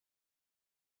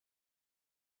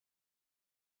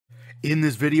In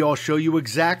this video, I'll show you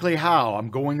exactly how I'm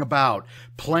going about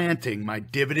planting my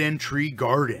dividend tree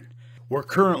garden. We're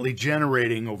currently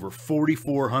generating over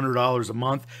 $4,400 a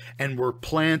month, and we're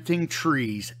planting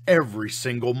trees every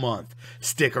single month.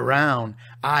 Stick around.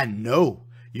 I know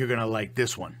you're going to like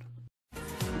this one.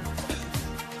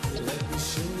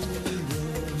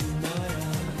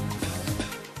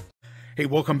 Hey,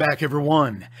 welcome back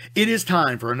everyone. It is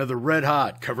time for another red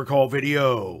hot cover call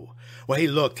video. Well, hey,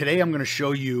 look, today I'm going to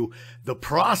show you the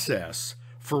process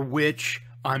for which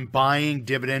I'm buying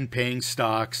dividend paying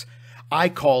stocks. I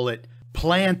call it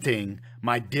planting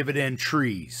my dividend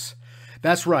trees.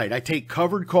 That's right. I take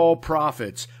covered call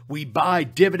profits. We buy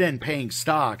dividend paying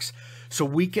stocks so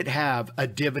we could have a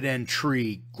dividend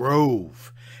tree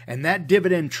grove. And that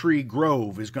dividend tree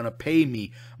grove is going to pay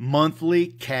me monthly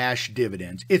cash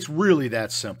dividends. It's really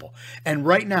that simple. And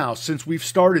right now, since we've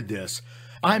started this,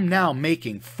 I'm now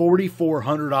making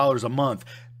 $4,400 a month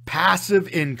passive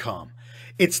income.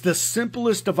 It's the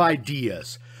simplest of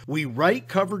ideas. We write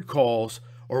covered calls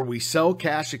or we sell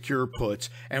cash secure puts,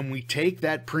 and we take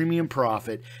that premium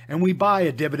profit and we buy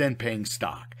a dividend paying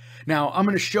stock. Now, I'm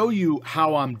going to show you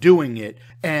how I'm doing it,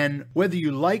 and whether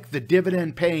you like the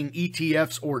dividend paying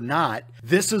ETFs or not,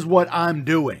 this is what I'm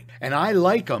doing. And I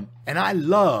like them, and I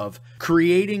love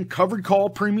creating covered call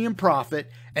premium profit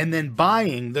and then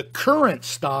buying the current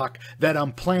stock that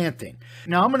I'm planting.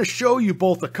 Now, I'm going to show you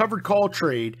both a covered call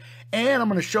trade, and I'm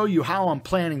going to show you how I'm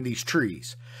planting these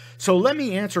trees. So let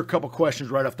me answer a couple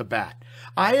questions right off the bat.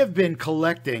 I have been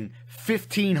collecting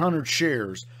 1,500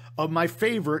 shares of my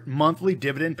favorite monthly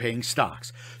dividend paying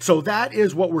stocks. So that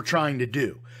is what we're trying to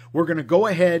do. We're going to go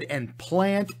ahead and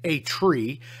plant a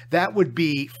tree. That would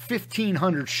be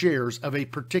 1,500 shares of a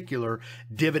particular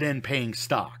dividend paying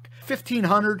stock.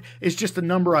 1,500 is just a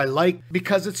number I like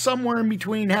because it's somewhere in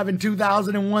between having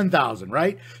 2,000 and 1,000,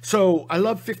 right? So I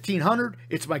love 1,500.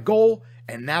 It's my goal,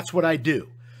 and that's what I do.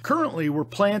 Currently, we're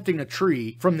planting a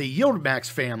tree from the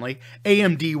YieldMax family,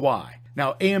 AMDY.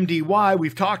 Now, AMDY,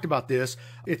 we've talked about this.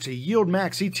 It's a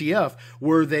YieldMax ETF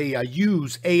where they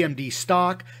use AMD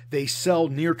stock. They sell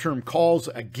near-term calls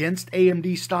against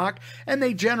AMD stock, and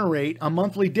they generate a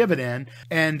monthly dividend,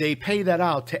 and they pay that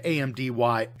out to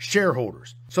AMDY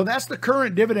shareholders. So that's the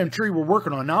current dividend tree we're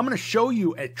working on. Now, I'm going to show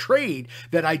you a trade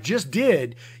that I just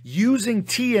did using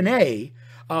TNA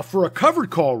for a covered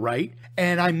call, right?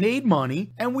 And I made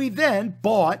money, and we then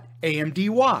bought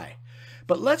AMDY.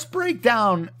 But let's break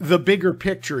down the bigger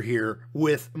picture here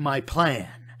with my plan.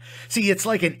 See, it's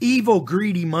like an evil,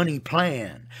 greedy money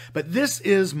plan, but this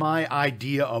is my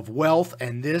idea of wealth,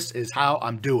 and this is how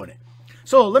I'm doing it.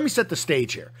 So let me set the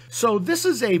stage here. So this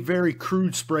is a very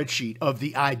crude spreadsheet of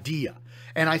the idea.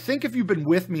 And I think if you've been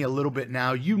with me a little bit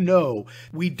now, you know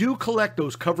we do collect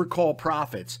those covered call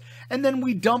profits, and then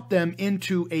we dump them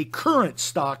into a current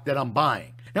stock that I'm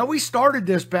buying. Now, we started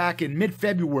this back in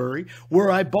mid-February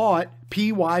where I bought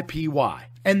PYPY,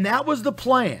 and that was the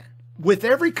plan. With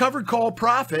every covered call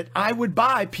profit, I would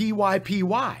buy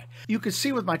PYPY. You can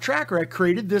see with my tracker, I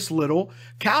created this little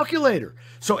calculator.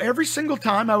 So every single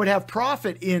time I would have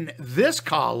profit in this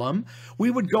column,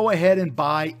 we would go ahead and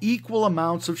buy equal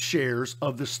amounts of shares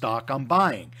of the stock I'm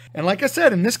buying. And like I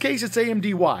said, in this case, it's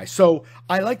AMDY. So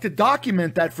I like to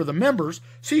document that for the members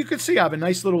so you can see I have a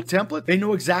nice little template. They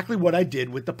know exactly what I did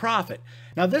with the profit.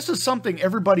 Now, this is something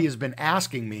everybody has been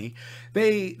asking me.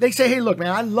 They say, hey, look,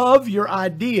 man, I love your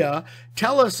idea.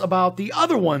 Tell us about the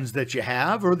other ones that you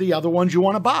have or the other ones you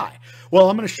want to buy. Well,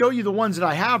 I'm going to show you the ones that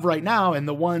I have right now and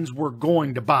the ones we're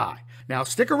going to buy. Now,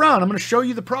 stick around. I'm going to show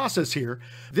you the process here.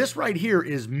 This right here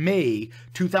is May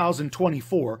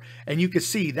 2024, and you can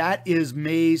see that is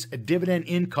May's dividend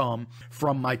income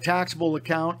from my taxable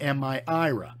account and my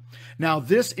IRA. Now,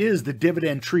 this is the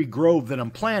dividend tree grove that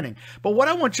I'm planning, but what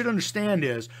I want you to understand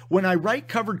is when I write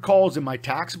covered calls in my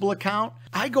taxable account,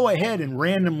 I go ahead and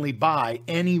randomly buy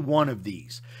any one of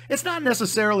these. It's not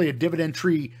necessarily a dividend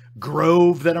tree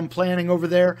grove that I'm planning over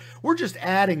there. We're just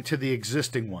adding to the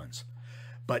existing ones.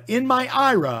 But in my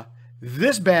IRA,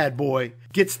 this bad boy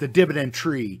gets the dividend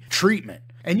tree treatment.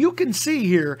 And you can see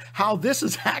here how this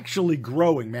is actually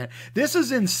growing, man. This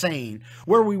is insane.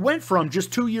 Where we went from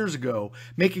just 2 years ago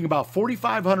making about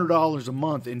 $4,500 a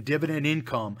month in dividend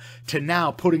income to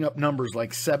now putting up numbers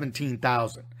like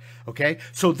 $17,000. Okay,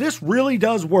 so this really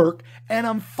does work, and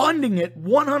I'm funding it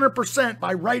 100%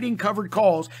 by writing covered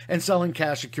calls and selling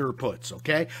cash secure puts.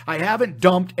 Okay, I haven't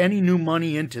dumped any new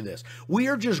money into this. We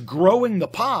are just growing the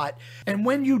pot, and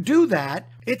when you do that,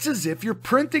 it's as if you're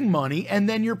printing money and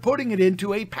then you're putting it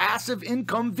into a passive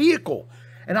income vehicle.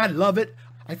 And I love it.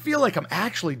 I feel like I'm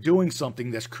actually doing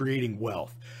something that's creating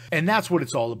wealth. And that's what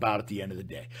it's all about at the end of the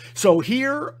day. So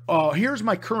here's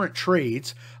my current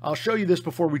trades. I'll show you this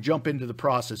before we jump into the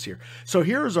process here. So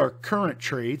here's our current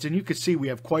trades, and you can see we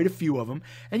have quite a few of them.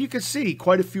 And you can see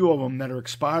quite a few of them that are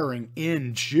expiring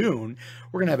in June.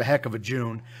 We're going to have a heck of a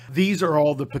June. These are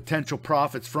all the potential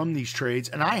profits from these trades.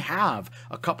 And I have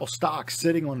a couple stocks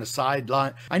sitting on the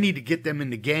sideline. I need to get them in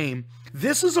the game.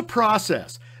 This is a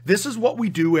process. This is what we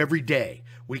do every day.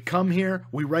 We come here,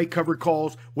 we write covered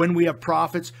calls. When we have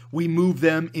profits, we move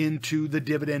them into the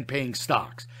dividend paying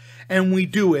stocks. And we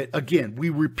do it again. We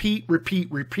repeat.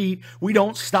 We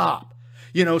don't stop.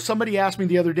 You know, somebody asked me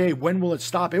the other day, when will it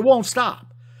stop? It won't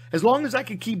stop. As long as I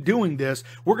can keep doing this,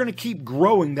 we're going to keep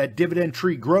growing that dividend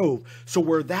tree growth, so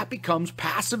where that becomes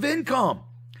passive income.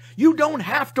 You don't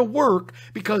have to work,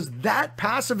 because that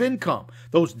passive income,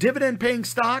 those dividend paying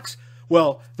stocks,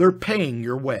 well, they're paying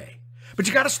your way. But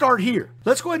you got to start here.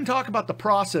 Let's go ahead and talk about the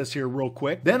process here real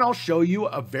quick. Then I'll show you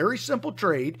a very simple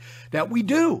trade that we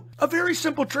do. A very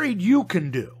simple trade you can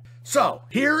do. So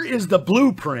here is the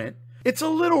blueprint. It's a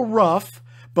little rough,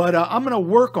 but I'm going to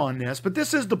work on this. But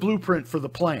this is the blueprint for the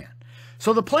plan.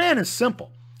 So the plan is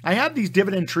simple. I have these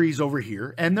dividend trees over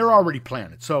here, and they're already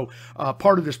planted. So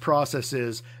part of this process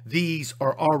is these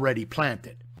are already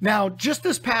planted. Now, just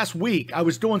this past week, I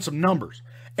was doing some numbers,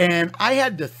 and I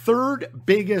had the third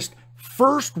biggest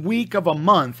first week of a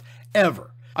month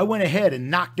ever. I went ahead and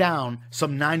knocked down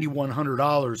some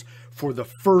 $9,100 for the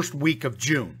first week of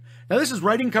June. Now, this is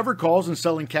writing covered calls and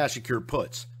selling cash secured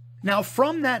puts. Now,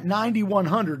 from that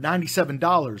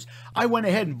 $9,197, I went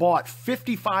ahead and bought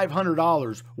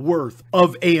 $5,500 worth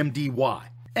of AMDY.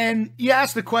 And you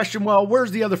ask the question, well,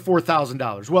 where's the other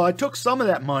 $4,000? Well, I took some of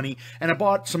that money and I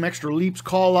bought some extra leaps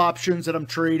call options that I'm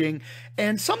trading.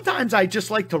 And sometimes I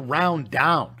just like to round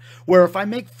down, where if I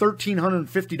make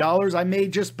 $1,350, I may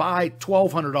just buy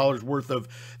 $1,200 worth of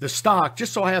the stock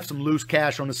just so I have some loose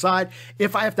cash on the side.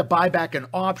 If I have to buy back an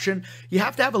option, you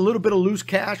have to have a little bit of loose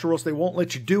cash or else they won't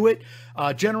let you do it.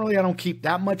 Generally, I don't keep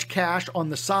that much cash on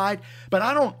the side, but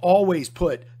I don't always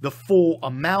put the full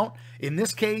amount. In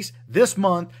this case, this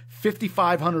month,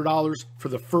 $5,500 for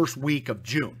the first week of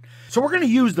June. So we're going to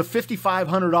use the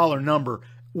 $5,500 number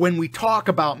when we talk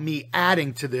about me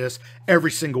adding to this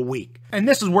every single week. And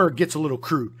this is where it gets a little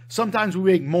crude. Sometimes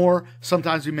we make more,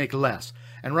 sometimes we make less.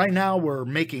 And right now we're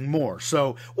making more.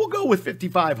 So we'll go with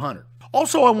 $5,500.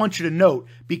 Also, I want you to note,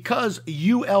 because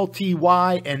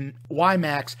ULTY and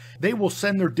YMAX, they will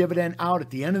send their dividend out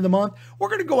at the end of the month, we're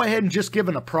going to go ahead and just give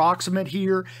an approximate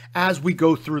here as we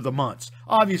go through the months.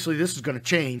 Obviously, this is going to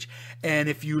change, and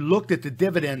if you looked at the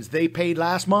dividends they paid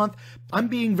last month, I'm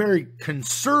being very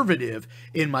conservative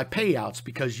in my payouts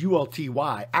because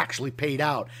ULTY actually paid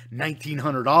out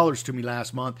 $1,900 to me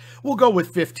last month. We'll go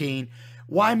with 15.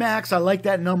 YMAX, I like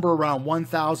that number around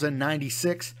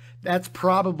 1,096. That's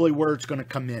probably where it's going to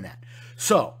come in at.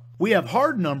 So we have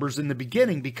hard numbers in the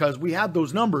beginning because we have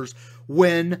those numbers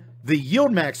when the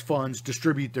YieldMax funds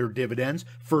distribute their dividends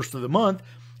first of the month,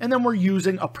 and then we're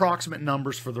using approximate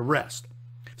numbers for the rest.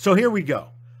 So here we go.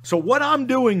 So what I'm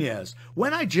doing is,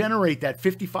 when I generate that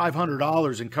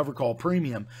 $5,500 in cover call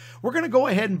premium, we're going to go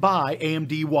ahead and buy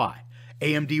AMDY.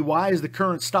 AMDY is the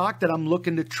current stock that I'm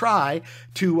looking to try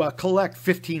to collect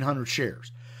 1,500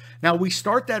 shares. Now, we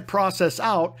start that process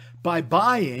out by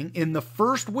buying in the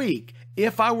first week,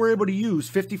 if I were able to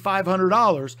use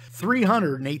 $5,500,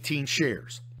 318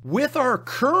 shares. With our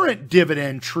current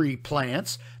dividend tree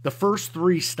plants, the first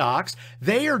three stocks,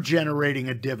 they are generating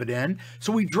a dividend.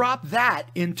 So we drop that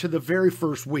into the very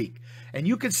first week. And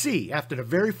you can see after the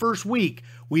very first week,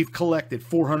 we've collected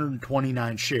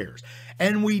 429 shares.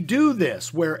 And we do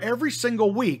this where every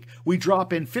single week we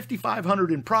drop in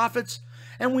 $5,500 in profits,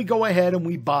 and we go ahead and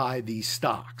we buy these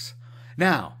stocks.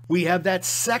 Now, we have that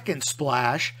second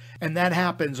splash, and that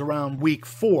happens around week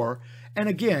 4. And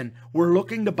again, we're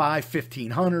looking to buy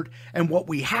 1,500. And what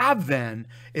we have then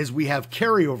is we have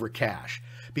carryover cash,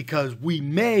 because we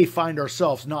may find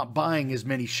ourselves not buying as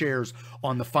many shares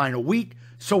on the final week.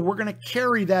 So we're going to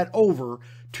carry that over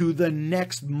to the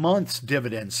next month's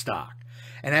dividend stock.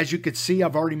 And as you can see,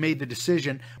 I've already made the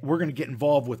decision. We're going to get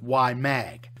involved with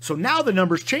YMAG. So now the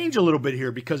numbers change a little bit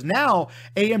here, because now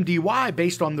AMDY,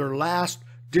 based on their last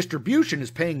distribution,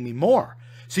 is paying me more.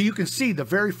 So you can see the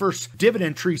very first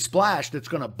dividend tree splash that's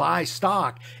going to buy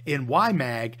stock in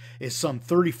YMAG is some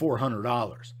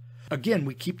 $3,400. Again,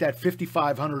 we keep that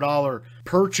 $5,500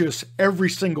 purchase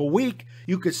every single week.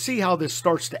 You can see how this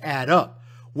starts to add up,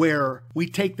 where we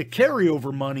take the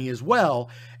carryover money as well,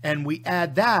 and we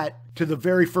add that to the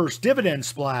very first dividend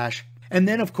splash, And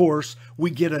then, of course,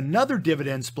 we get another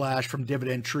dividend splash from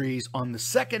dividend trees on the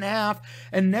second half.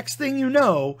 And next thing you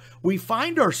know, we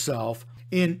find ourselves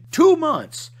in 2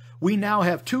 months. We now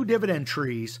have 2 dividend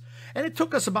trees, and it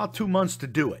took us about 2 months to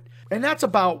do it. And that's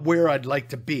about where I'd like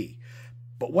to be.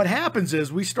 But what happens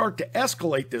is we start to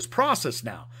escalate this process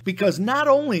now, because not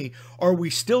only are we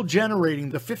still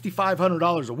generating the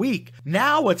 $5,500 a week,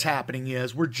 now what's happening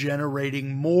is we're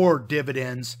generating more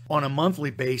dividends on a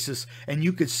monthly basis. And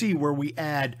you could see where we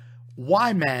add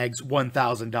YMAG's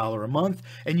 $1,000 a month,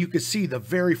 and you could see the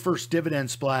very first dividend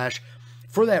splash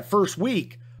for that first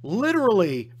week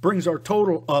literally brings our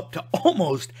total up to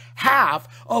almost half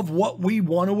of what we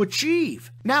want to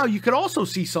achieve. Now, you could also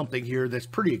see something here that's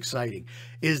pretty exciting,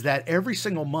 is that every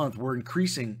single month we're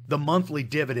increasing the monthly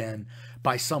dividend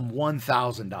by some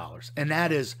 $1,000. And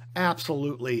that is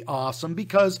absolutely awesome,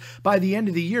 because by the end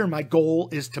of the year, my goal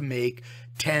is to make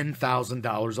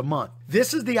 $10,000 a month.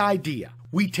 This is the idea.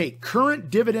 We take current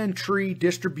dividend tree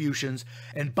distributions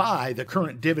and buy the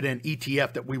current dividend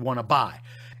ETF that we want to buy.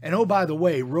 And oh, by the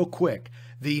way, real quick,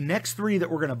 the next 3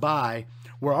 that we're going to buy,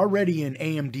 we're already in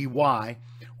AMDY.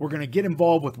 We're going to get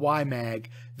involved with YMAG.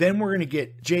 Then we're going to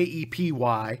get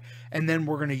JEPY. And then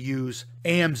we're going to use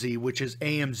AMZ, which is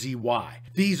AMZY.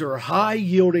 These are high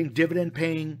yielding dividend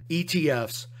paying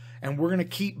ETFs. And we're going to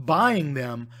keep buying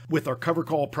them with our covered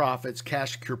call profits,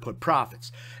 cash secure put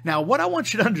profits. Now, what I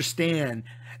want you to understand,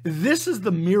 this is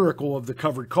the miracle of the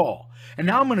covered call. And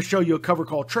now I'm going to show you a covered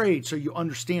call trade so you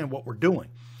understand what we're doing.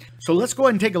 So let's go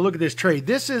ahead and take a look at this trade.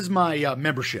 This is my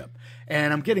membership,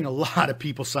 and I'm getting a lot of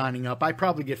people signing up. I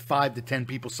probably get 5 to 10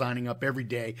 people signing up every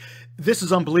day. This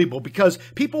is unbelievable, because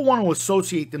people want to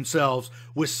associate themselves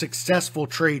with successful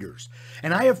traders.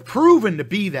 And I have proven to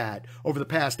be that over the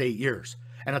past 8 years.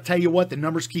 And I'll tell you what, the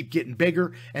numbers keep getting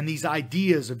bigger, and these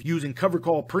ideas of using covered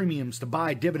call premiums to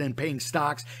buy dividend-paying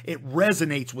stocks, it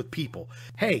resonates with people.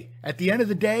 Hey, at the end of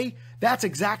the day, that's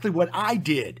exactly what I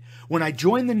did. When I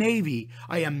joined the Navy,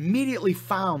 I immediately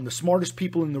found the smartest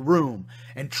people in the room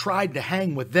and tried to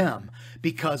hang with them,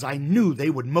 because I knew they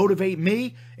would motivate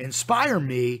me, inspire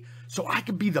me, so I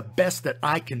could be the best that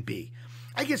I can be.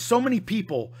 I get so many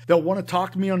people that want to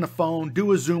talk to me on the phone,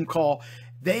 do a Zoom call.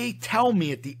 They tell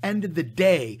me at the end of the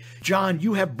day, John,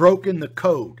 you have broken the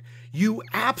code. You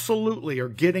absolutely are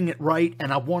getting it right,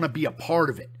 and I want to be a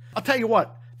part of it. I'll tell you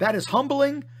what, that is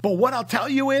humbling, but what I'll tell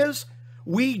you is,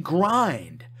 we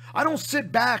grind. I don't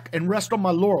sit back and rest on my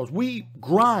laurels. We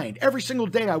grind. Every single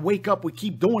day I wake up, we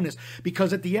keep doing this,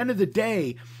 because at the end of the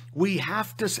day, we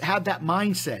have to have that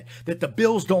mindset that the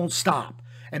bills don't stop.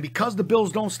 And because the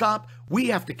bills don't stop, we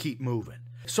have to keep moving.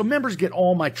 So members get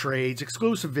all my trades,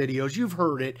 exclusive videos. You've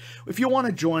heard it. If you want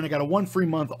to join, I got a 1 free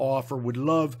month offer. Would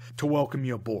love to welcome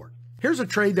you aboard. Here's a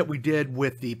trade that we did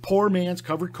with the poor man's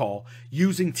covered call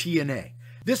using TNA.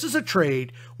 This is a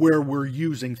trade where we're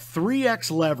using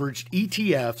 3x leveraged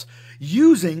ETFs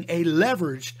using a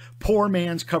leveraged poor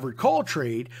man's covered call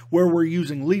trade where we're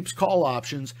using Leap's call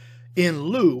options in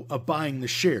lieu of buying the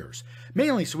shares,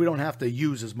 mainly so we don't have to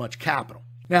use as much capital.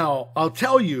 Now, I'll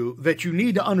tell you that you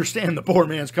need to understand the poor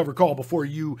man's covered call before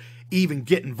you even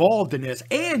get involved in this.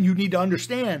 And you need to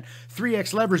understand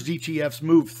 3x leveraged ETFs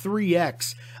move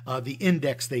 3x the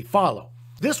index they follow.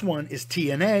 This one is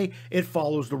TNA. It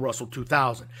follows the Russell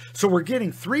 2000. So we're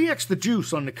getting 3x the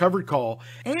juice on the covered call,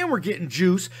 and we're getting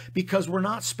juice because we're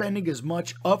not spending as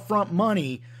much upfront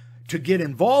money to get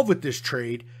involved with this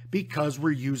trade, because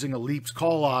we're using a Leap's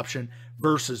call option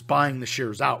versus buying the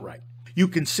shares outright. You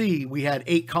can see we had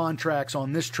 8 contracts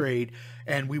on this trade,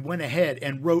 and we went ahead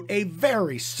and wrote a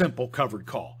very simple covered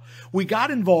call. We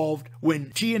got involved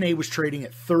when TNA was trading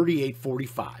at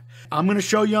 38.45. I'm going to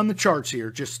show you on the charts here.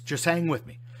 Just hang with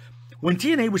me. When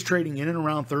TNA was trading in and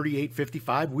around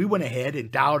 38.55, we went ahead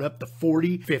and dialed up the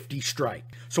 40.50 strike.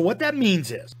 So what that means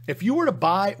is, if you were to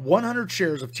buy 100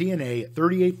 shares of TNA at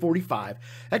 38.45,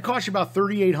 that costs you about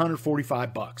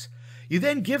 $3,845. You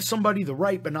then give somebody the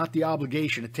right but not the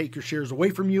obligation to take your shares away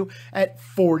from you at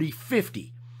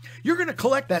 40.50. You're going to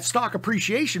collect that stock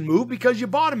appreciation move because you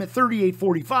bought them at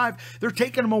 38.45. They're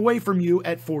taking them away from you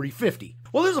at 40.50.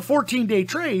 Well, this is a 14-day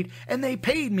trade, and they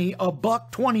paid me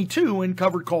 $1.22 in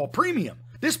covered call premium.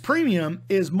 This premium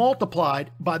is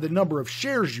multiplied by the number of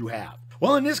shares you have.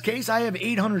 Well, in this case, I have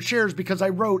 800 shares because I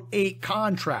wrote 8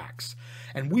 contracts.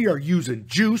 And we are using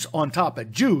juice on top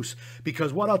of juice,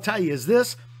 because what I'll tell you is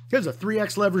this. Here's a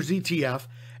 3x leveraged ETF,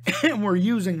 And we're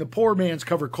using the poor man's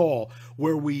covered call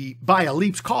where we buy a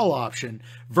Leaps call option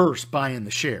versus buying the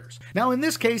shares. Now, in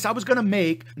this case, I was going to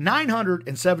make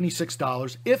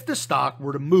 $976 if the stock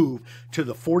were to move to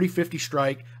the 40-50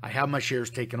 strike. I have my shares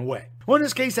taken away. Well, in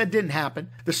this case, that didn't happen.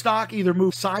 The stock either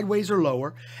moved sideways or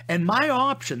lower, and my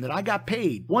option that I got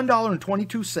paid,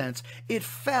 $1.22, it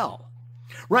fell.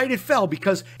 Right, it fell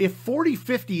because if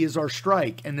 40-50 is our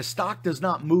strike and the stock does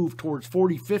not move towards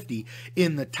 40-50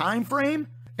 in the time frame,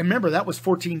 and remember that was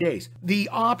 14 days, the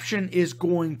option is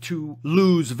going to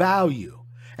lose value.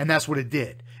 And that's what it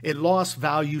did. It lost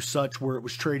value such where it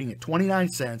was trading at 29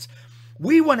 cents.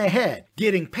 We went ahead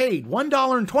getting paid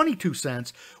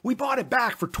 $1.22. We bought it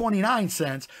back for 29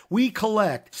 cents. We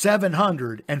collect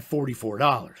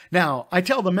 $744. Now, I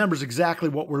tell the members exactly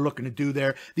what we're looking to do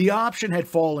there. The option had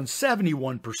fallen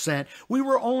 71%. We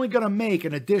were only going to make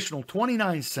an additional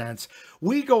 29 cents.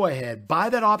 We go ahead, buy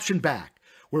that option back.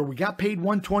 Where we got paid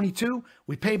 $1.22,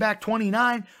 we pay back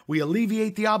 $29, we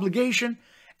alleviate the obligation,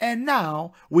 and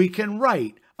now we can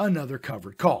write another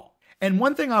covered call. And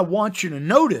one thing I want you to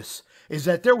notice is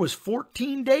that there was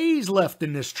 14 days left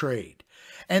in this trade.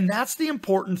 And that's the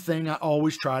important thing I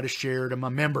always try to share to my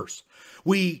members.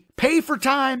 We pay for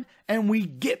time and we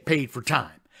get paid for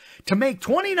time. To make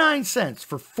 29 cents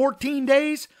for 14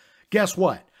 days, guess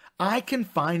what? I can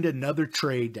find another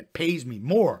trade that pays me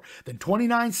more than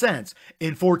 29 cents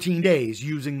in 14 days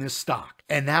using this stock.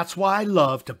 And that's why I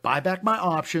love to buy back my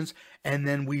options and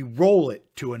then we roll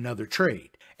it to another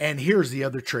trade. And here's the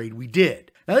other trade we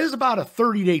did. Now, this is about a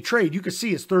 30-day trade. You can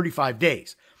see it's 35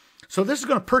 days. So this is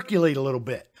going to percolate a little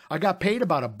bit. I got paid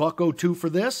about $1.02 for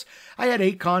this. I had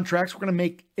 8 contracts. We're going to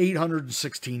make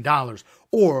 $816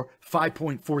 or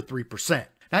 5.43%.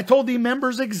 I told the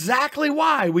members exactly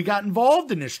why we got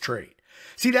involved in this trade.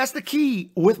 See, that's the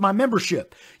key with my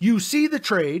membership. You see the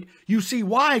trade, you see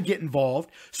why I get involved,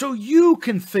 so you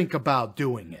can think about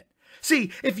doing it.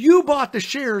 See, if you bought the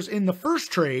shares in the first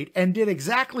trade and did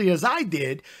exactly as I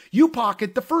did, you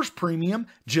pocket the first premium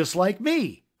just like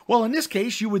me. Well, in this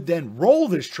case, you would then roll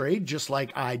this trade just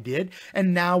like I did,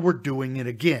 and now we're doing it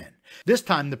again. This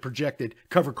time, the projected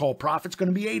cover call profit's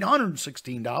going to be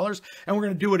 $816, and we're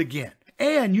going to do it again.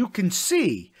 And you can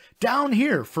see down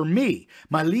here for me,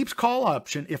 my Leaps call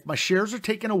option, if my shares are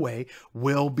taken away,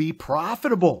 will be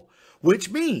profitable, which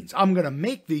means I'm going to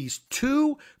make these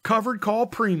 2 covered call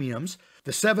premiums,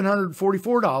 the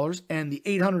 $744 and the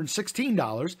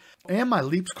 $816, and my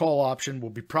Leaps call option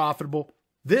will be profitable.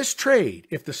 This trade,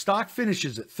 if the stock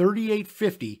finishes at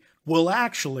 $38.50, will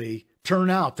actually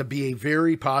turn out to be a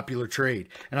very popular trade.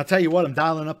 And I'll tell you what, I'm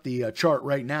dialing up the chart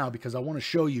right now because I want to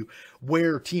show you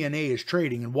where TNA is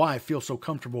trading and why I feel so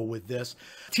comfortable with this.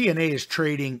 TNA is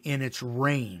trading in its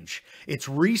range, its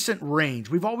recent range.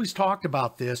 We've always talked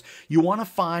about this. You want to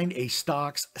find a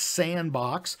stock's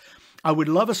sandbox. I would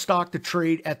love a stock to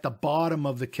trade at the bottom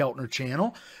of the Keltner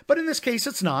channel, but in this case,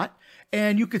 it's not.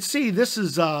 And you could see this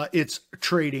is its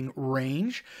trading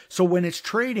range. So when it's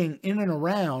trading in and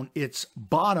around its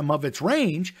bottom of its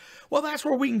range, well, that's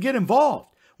where we can get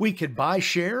involved. We could buy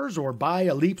shares or buy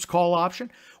a Leaps call option.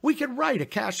 We could write a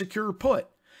cash secure put.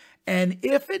 And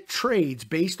if it trades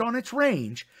based on its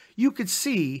range, you could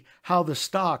see how the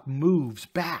stock moves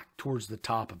back towards the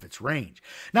top of its range.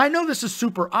 Now, I know this is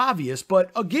super obvious, but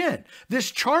again,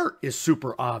 this chart is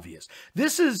super obvious.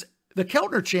 The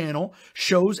Keltner channel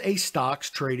shows a stock's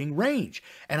trading range,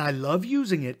 and I love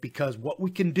using it because what we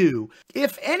can do,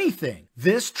 if anything,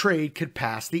 this trade could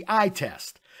pass the eye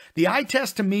test. The eye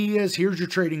test to me is, here's your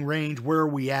trading range, where are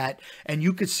we at? And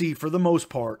you can see for the most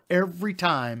part, every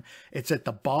time it's at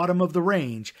the bottom of the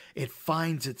range, it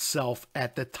finds itself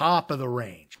at the top of the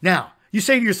range. Now, you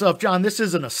say to yourself, John, this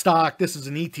isn't a stock, this is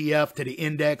an ETF to the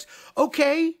index.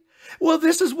 Okay. Well,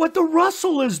 this is what the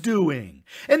Russell is doing.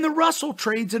 And the Russell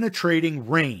trades in a trading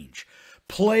range.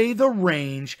 Play the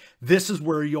range. This is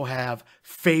where you'll have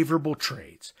favorable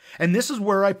trades. And this is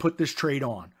where I put this trade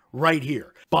on, right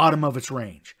here. Bottom of its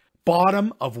range.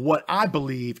 Bottom of what I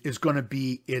believe is going to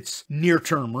be its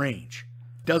near-term range.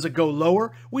 Does it go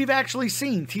lower? We've actually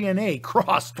seen TNA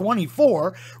cross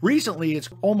 24. Recently, it's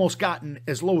almost gotten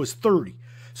as low as 30.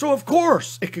 So, of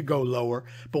course, it could go lower,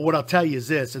 but what I'll tell you is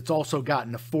this, it's also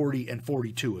gotten to 40 and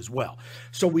 42 as well.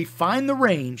 So we find the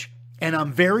range, and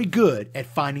I'm very good at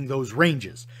finding those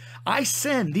ranges. I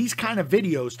send these kind of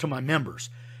videos to my members.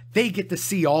 They get to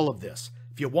see all of this.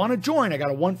 If you want to join, I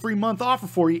got a 1 free month offer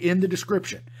for you in the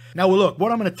description. Now, look,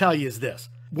 what I'm going to tell you is this.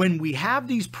 When we have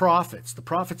these profits, the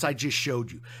profits I just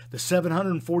showed you, the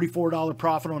 $744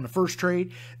 profit on the first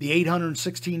trade, the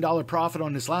 $816 profit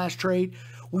on this last trade,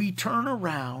 we turn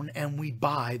around and we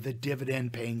buy the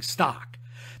dividend-paying stock.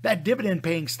 That dividend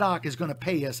paying stock is going to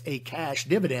pay us a cash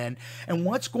dividend. And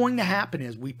what's going to happen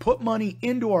is we put money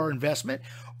into our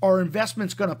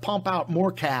investment's going to pump out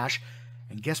more cash.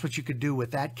 And guess what you could do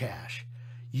with that cash?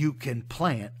 You can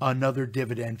plant another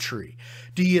dividend tree.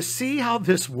 Do you see how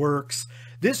this works?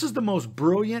 This is the most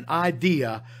brilliant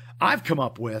idea I've come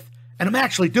up with, and I'm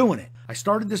actually doing it. I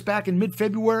started this back in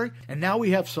mid-February, and now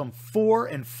we have some 4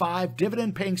 and 5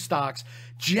 dividend-paying stocks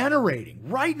generating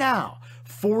right now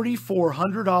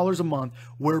 $4,400 a month,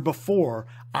 where before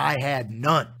I had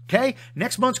none. Okay?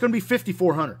 Next month's going to be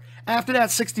 $5,400. After that,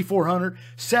 $6,400,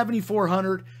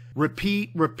 $7,400.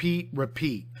 Repeat, repeat,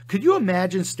 repeat. Could you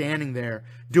imagine standing there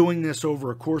doing this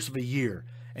over a course of a year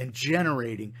and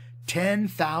generating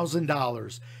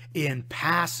 $10,000 in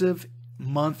passive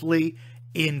monthly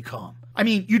income? I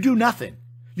mean, you do nothing.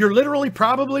 You're literally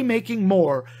probably making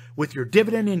more with your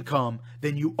dividend income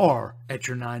than you are at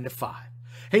your 9 to 5.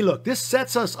 Hey, look, this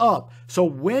sets us up so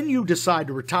when you decide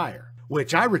to retire,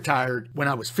 which I retired when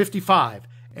I was 55,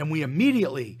 and we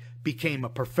immediately became a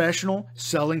professional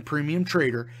selling premium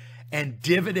trader and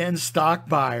dividend stock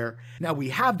buyer. Now we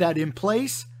have that in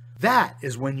place. That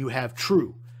is when you have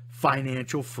true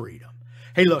financial freedom.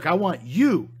 Hey, look, I want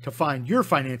you to find your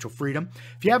financial freedom.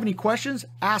 If you have any questions,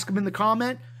 ask them in the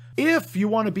comment. If you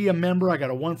want to be a member, I got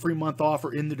a 1 free month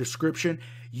offer in the description.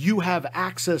 You have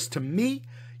access to me.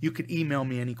 You can email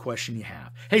me any question you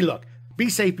have. Hey, look, be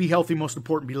safe, be healthy, most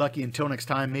important, be lucky. Until next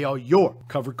time, may all your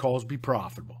covered calls be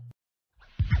profitable.